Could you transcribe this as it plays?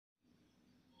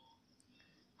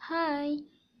Hi,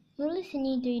 you're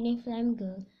listening to Uniflame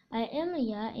Girl. I am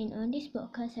Leah, and on this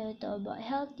podcast, I will talk about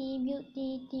healthy,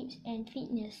 beauty, tips, and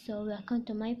fitness. So, welcome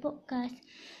to my podcast.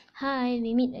 Hi,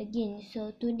 we meet again.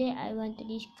 So, today I want to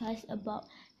discuss about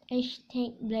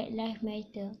hashtag Black Lives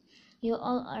Matter. You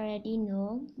all already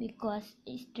know because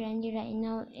it's trendy right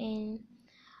now, and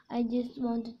I just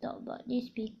want to talk about this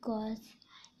because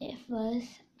at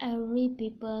first, every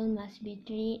people must be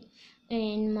treated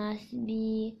and must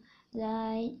be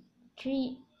like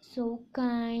treat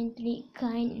kind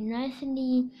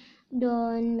nicely.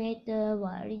 Don't matter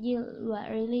what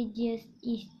religious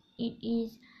is it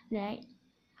is, like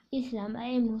Islam. I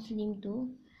am Muslim too.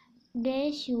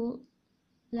 They should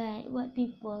like what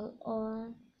people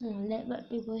or like what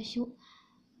people should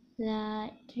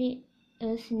like treat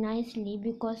us nicely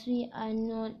because we are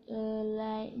not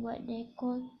like what they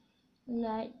call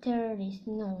like terrorists.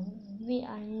 No, we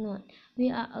are not. We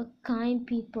are a kind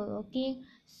people. Okay,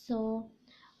 so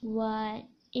what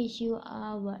age you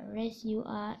are, what race you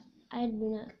are, I do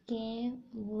not care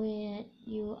whether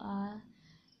you are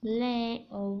black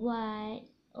or white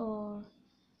or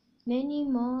many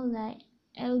more like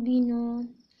albino.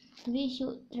 We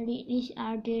should treat each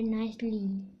other nicely.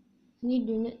 We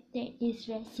do not take this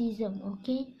racism,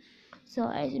 okay? So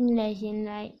as Malaysian,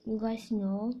 like you guys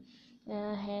know,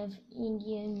 have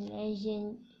Indian,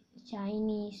 Malaysian,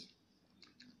 Chinese,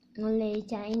 Malay,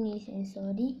 Chinese, and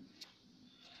Saudi.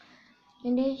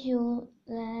 And they should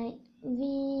like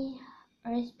we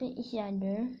respect each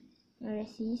other,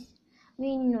 racist.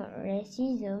 We not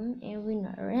racism and we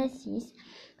not racist.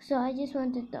 So I just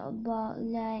want to talk about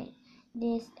like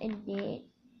this a day.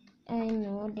 I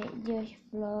know that George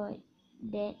Floyd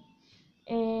that,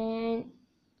 and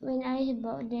when I heard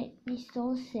about that, it's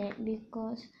so sad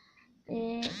because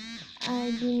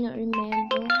I do not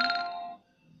remember,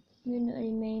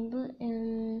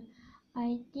 and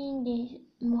I think this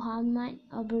Muhammad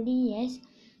Abdi, yes,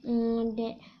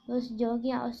 that was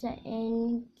jogging outside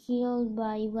and killed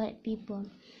by white people.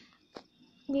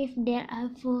 With that, I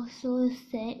feel so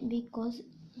sad because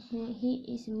he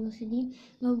is Muslim.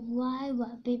 But why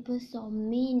white people so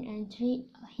mean and treat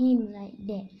him like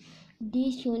that?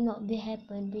 This should not be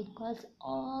happen because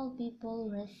all people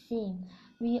are same.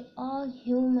 We all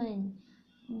human.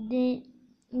 That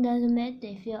doesn't matter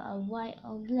if you are white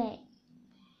or black.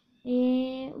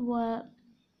 We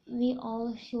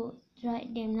all should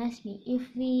treat them nicely.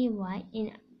 If we white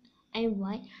and I'm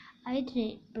white, I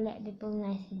treat black people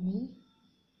nicely.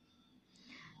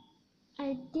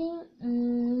 I think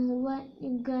what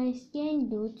you guys can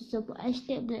do to support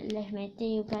hashtag Black Lives Matter,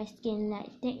 you guys can like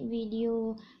take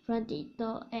video from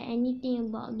TikTok and anything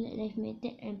about Black Lives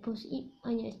Matter and post it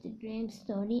on your Instagram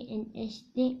story and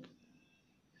hashtag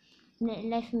Black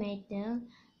Lives Matter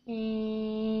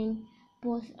and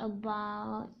post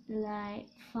about like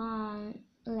fun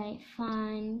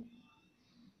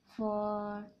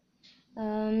for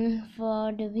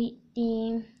the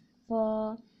victim,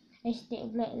 for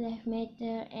hashtag Black Lives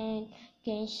Matter, and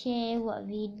can share what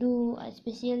we do,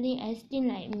 especially as teen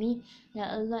like me. There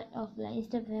are a lot of like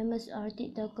Insta famous or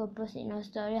TikToker post in our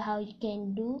story how you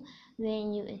can do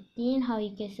when you a teen, how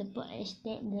you can support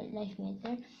hashtag Black Lives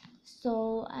Matter.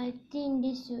 So I think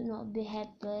this should not be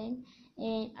happen,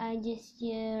 and I just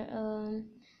hear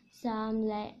some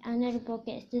like another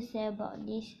podcast to say about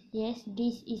this. Yes,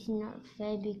 this is not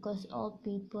fair because all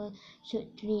people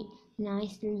should treat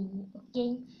nicely.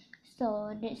 Okay,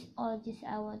 so that's all this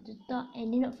I want to talk,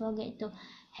 and do not forget to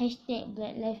hashtag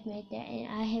Black Lives Matter, and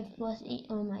I have posted it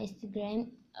on my Instagram,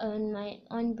 on my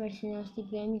own personal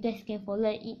Instagram. You guys can follow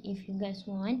it if you guys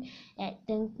want at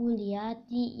Tengku Leah,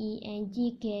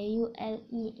 TENGKULEAA,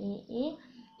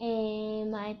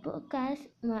 and my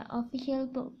official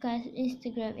podcast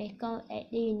Instagram account at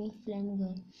the Uniflame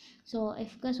Girl. So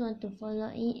if you guys want to follow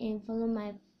it and follow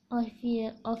my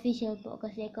official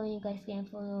podcast account, you guys can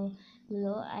follow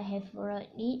below. I have followed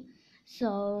it.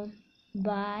 So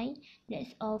bye.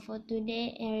 That's all for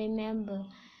today, and remember,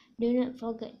 do not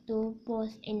forget to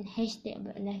post in hashtag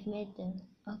Black Lives Matter.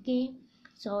 Okay?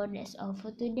 So that's all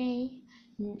for today.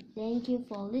 Thank you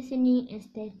for listening and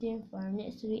stay tuned for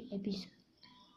next week episode.